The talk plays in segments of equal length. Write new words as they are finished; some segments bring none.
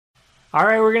All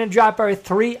right, we're going to drop our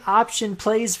 3 option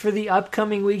plays for the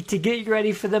upcoming week to get you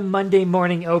ready for the Monday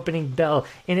morning opening bell.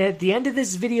 And at the end of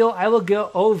this video, I will go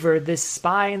over this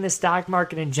SPY in the stock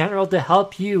market in general to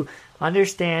help you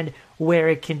understand where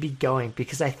it can be going,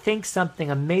 because I think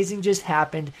something amazing just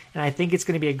happened, and I think it's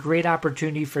going to be a great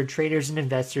opportunity for traders and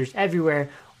investors everywhere,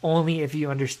 only if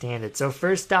you understand it. So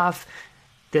first off,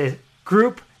 the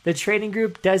trading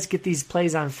group does get these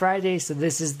plays on Friday, so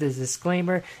this is the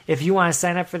disclaimer. If you want to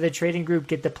sign up for the trading group,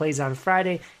 get the plays on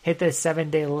Friday, hit the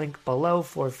 7-day link below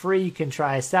for free. You can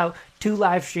try us out. 2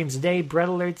 live streams a day, Bread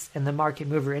Alerts, and the Market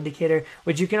Mover Indicator,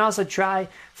 which you can also try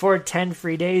for 10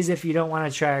 free days if you don't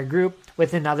want to try our group,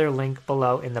 with another link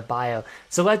below in the bio.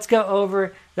 So let's go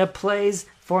over the plays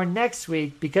for next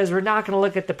week, because we're not going to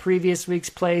look at the previous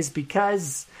week's plays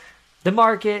because the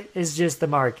market is just the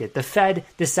market. The Fed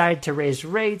decided to raise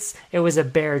rates. It was a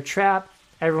bear trap.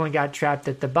 Everyone got trapped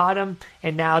at the bottom,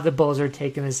 and now the bulls are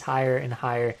taking this higher and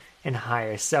higher and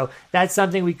higher. So that's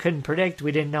something we couldn't predict.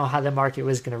 We didn't know how the market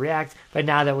was going to react, but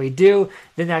now that we do,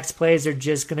 the next plays are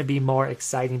just going to be more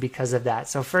exciting because of that.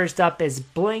 So first up is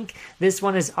Blink. This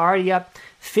one is already up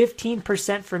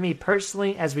 15% for me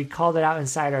personally, as we called it out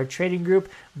inside our trading group.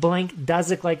 Blink does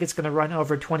look like it's going to run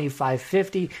over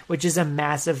 $25.50, which is a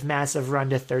massive, massive run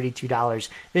to $32.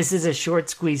 This is a short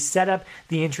squeeze setup.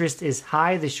 The interest is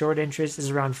high. The short interest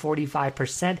is around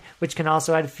 45%, which can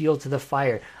also add fuel to the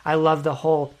fire. I love the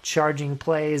whole charging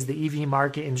plays. The EV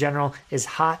market in general is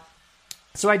hot.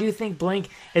 So I do think Blink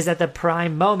is at the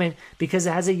prime moment because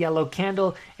it has a yellow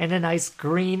candle and a nice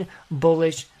green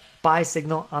bullish buy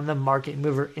signal on the Market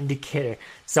Mover Indicator.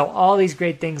 So all these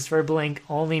great things for Blink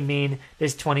only mean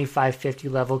this 25.50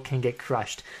 level can get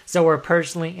crushed. So we're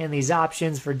personally in these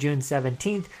options for June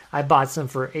 17th. I bought some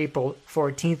for April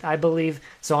 14th, I believe.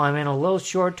 So I'm in a little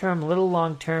short term, a little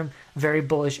long term, very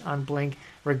bullish on Blink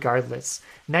regardless.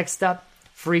 Next up,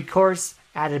 free course.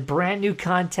 Added brand new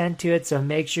content to it, so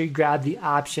make sure you grab the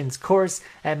options course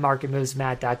at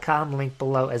marketmovesmatt.com, link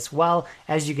below as well.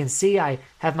 As you can see, I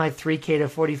have my 3K to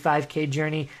 45K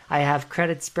journey. I have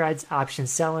credit spreads, option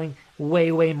selling,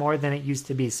 way more than it used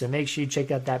to be. So make sure you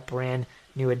check out that brand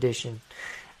new edition.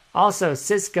 Also,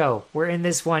 Cisco, we're in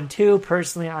this one too.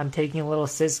 Personally, I'm taking a little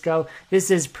Cisco. This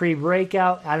is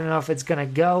pre-breakout. I don't know if it's going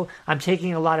to go. I'm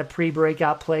taking a lot of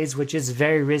pre-breakout plays, which is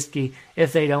very risky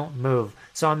if they don't move.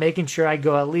 So I'm making sure I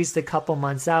go at least a couple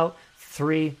months out,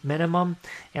 3 minimum.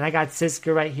 And I got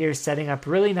Cisco right here setting up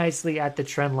really nicely at the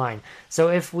trend line. So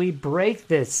if we break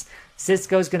this,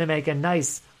 Cisco's going to make a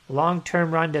nice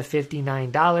long-term run to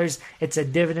 $59. It's a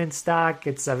dividend stock.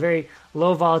 It's a very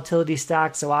low volatility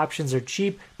stock, so options are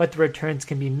cheap, but the returns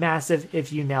can be massive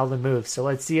if you nail the move. So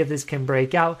let's see if this can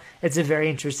break out. It's a very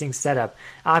interesting setup.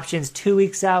 Options 2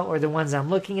 weeks out are the ones I'm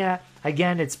looking at.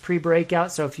 Again, it's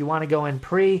pre-breakout, so if you want to go in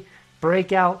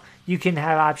pre-breakout, you can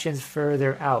have options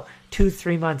further out,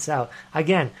 2-3 months out.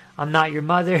 Again, I'm not your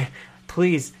mother.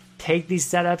 Please take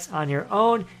these setups on your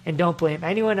own and don't blame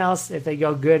anyone else if they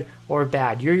go good or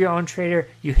bad. You're your own trader.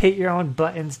 You hit your own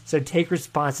buttons, so take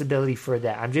responsibility for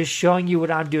that. I'm just showing you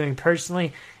what I'm doing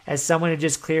personally as someone who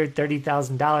just cleared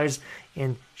 $30,000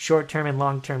 in short-term and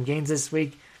long-term gains this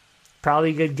week. Probably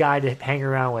a good guy to hang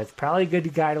around with. Probably a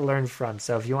good guy to learn from.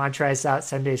 So if you want to try us out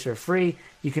 7 days for free,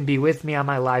 you can be with me on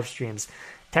my live streams.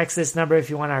 Text this number if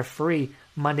you want our free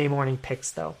Monday morning picks,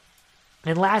 though.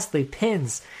 And lastly,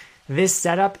 pins. This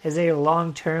setup is a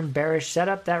long-term bearish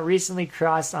setup that recently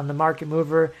crossed on the market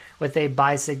mover with a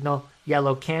buy signal,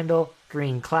 yellow candle,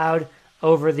 green cloud,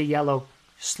 over the yellow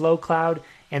slow cloud,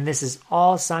 and this is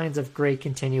all signs of great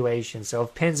continuation. So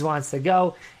if pins wants to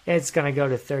go, it's going to go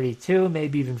to $32,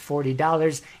 maybe even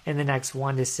 $40 in the next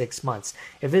 1 to 6 months.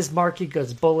 If this market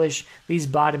goes bullish, these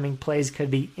bottoming plays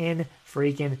could be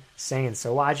insane.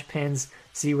 So watch pins,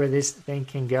 see where this thing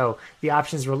can go. The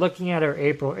options we're looking at are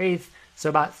April 8th, so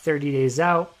about 30 days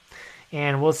out,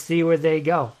 and we'll see where they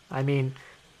go. I mean,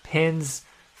 pins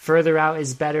further out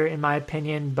is better in my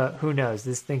opinion, but who knows?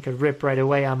 This thing could rip right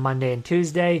away on Monday and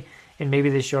Tuesday, and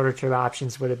maybe the shorter term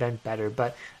options would have been better.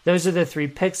 But those are the 3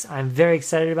 picks. I'm very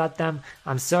excited about them.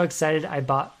 I'm so excited I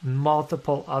bought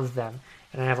multiple of them.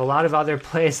 And I have a lot of other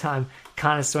plays I'm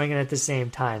kind of swinging at the same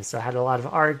time. So I had a lot of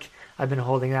ARK. I've been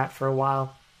holding that for a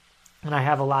while. And I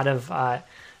have a lot of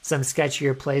some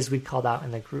sketchier plays we called out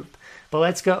in the group. But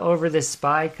let's go over this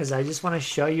SPY because I just want to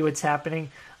show you what's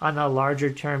happening on a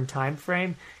larger term time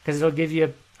frame because it'll give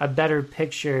you a better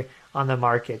picture on the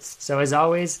markets. So as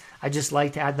always, I just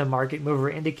like to add the market mover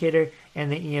indicator and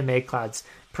the EMA clouds.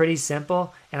 Pretty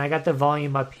simple. And I got the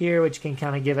volume up here, which can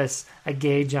kind of give us a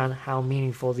gauge on how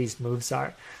meaningful these moves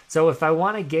are. So if I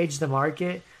want to gauge the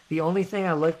market, the only thing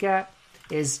I look at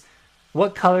is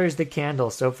what color is the candle?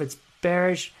 So if it's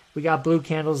bearish, we got blue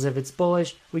candles. If it's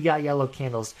bullish, we got yellow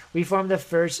candles. We formed the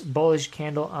first bullish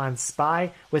candle on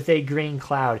SPY with a green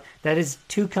cloud. That is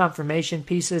 2 confirmation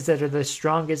pieces that are the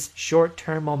strongest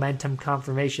short-term momentum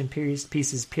confirmation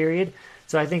pieces, period.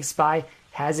 So I think SPY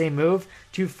has a move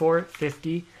to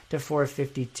 450 to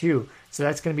 452. So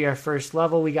that's going to be our first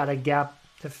level. We got a gap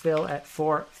to fill at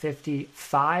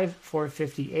 455,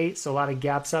 458. So a lot of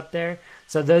gaps up there.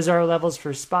 So those are our levels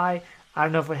for SPY. I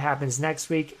don't know if it happens next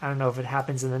week. I don't know if it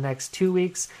happens in the next 2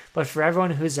 weeks. But for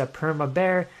everyone who's a perma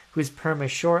bear, who's perma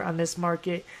short on this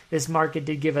market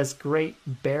did give us great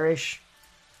bearish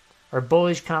or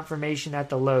bullish confirmation at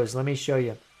the lows. Let me show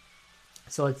you.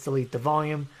 So let's delete the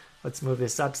volume. Let's move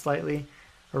this up slightly.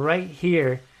 Right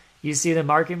here, you see the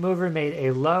market mover made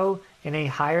a low and a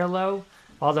higher low,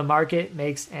 while the market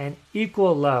makes an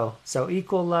equal low. So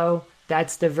equal low,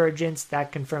 that's divergence.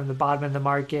 That confirmed the bottom of the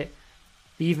market.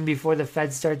 Even before the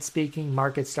Fed starts speaking,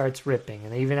 market starts ripping.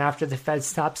 And even after the Fed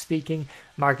stops speaking,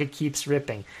 market keeps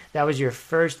ripping. That was your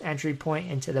first entry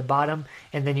point into the bottom.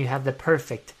 And then you have the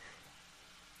perfect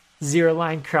zero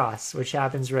line cross, which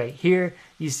happens right here.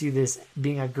 You see this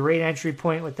being a great entry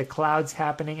point with the clouds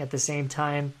happening at the same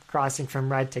time, crossing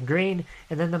from red to green.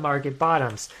 And then the market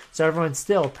bottoms. So everyone's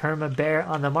still perma bear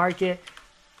on the market.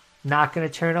 Not going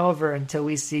to turn over until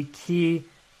we see key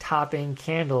topping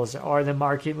candles or the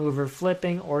market mover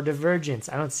flipping or divergence.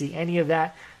 I don't see any of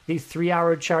that. The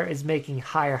 3-hour chart is making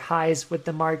higher highs with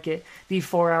the market. The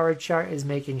 4-hour chart is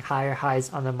making higher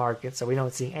highs on the market. So we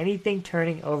don't see anything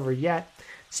turning over yet.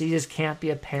 So you just can't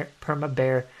be a perma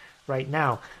bear right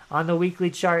now. On the weekly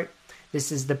chart,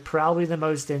 this is probably the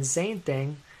most insane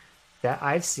thing that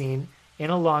I've seen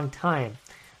in a long time.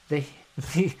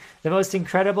 The most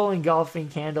incredible engulfing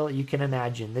candle you can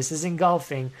imagine. This is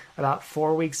engulfing about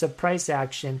 4 weeks of price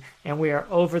action, and we are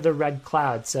over the red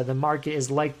cloud. So the market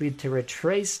is likely to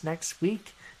retrace next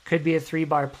week. Could be a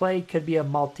 3-bar play, could be a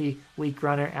multi-week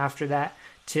runner after that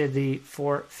to the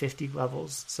 450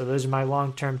 levels. So those are my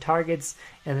long-term targets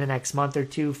in the next month or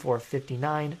two,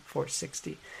 459,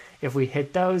 460. If we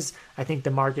hit those, I think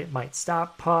the market might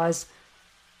stop, pause,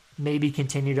 maybe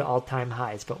continue to all-time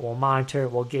highs, but we'll monitor,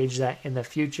 we'll gauge that in the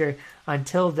future.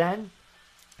 Until then,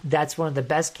 that's one of the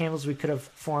best candles we could have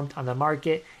formed on the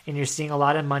market, and you're seeing a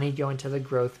lot of money go into the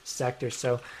growth sector.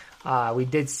 So we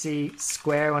did see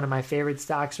Square, one of my favorite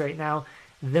stocks right now,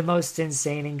 the most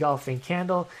insane engulfing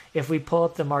candle. If we pull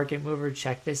up the market mover,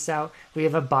 check this out, we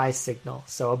have a buy signal.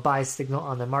 So a buy signal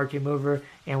on the market mover,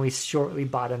 and we shortly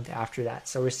bottomed after that.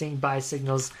 So we're seeing buy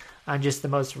signals on just the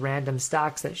most random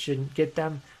stocks that shouldn't get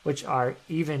them, which are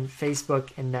even Facebook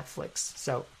and Netflix.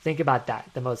 So think about that.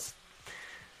 The most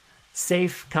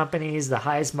safe companies, the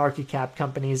highest market cap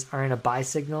companies are in a buy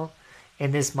signal,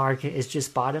 and this market is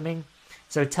just bottoming.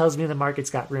 So it tells me the market's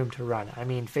got room to run. I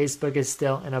mean, Facebook is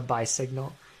still in a buy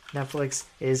signal. Netflix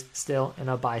is still in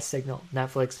a buy signal.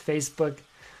 Netflix, Facebook,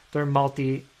 they're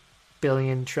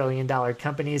multi-billion, trillion-dollar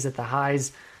companies at the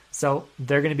highs. So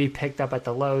they're going to be picked up at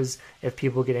the lows if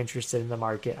people get interested in the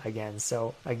market again.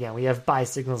 So again, we have buy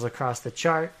signals across the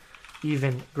chart.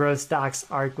 Even growth stocks,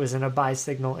 ARK was in a buy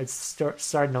signal. It's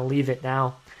starting to leave it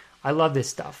now. I love this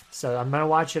stuff. So I'm going to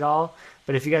watch it all.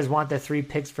 But if you guys want the 3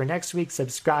 picks for next week,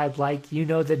 subscribe, like, you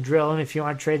know the drill. And if you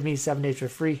want to trade me 7 days for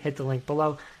free, hit the link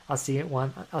below. I'll see you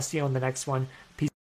on the next one.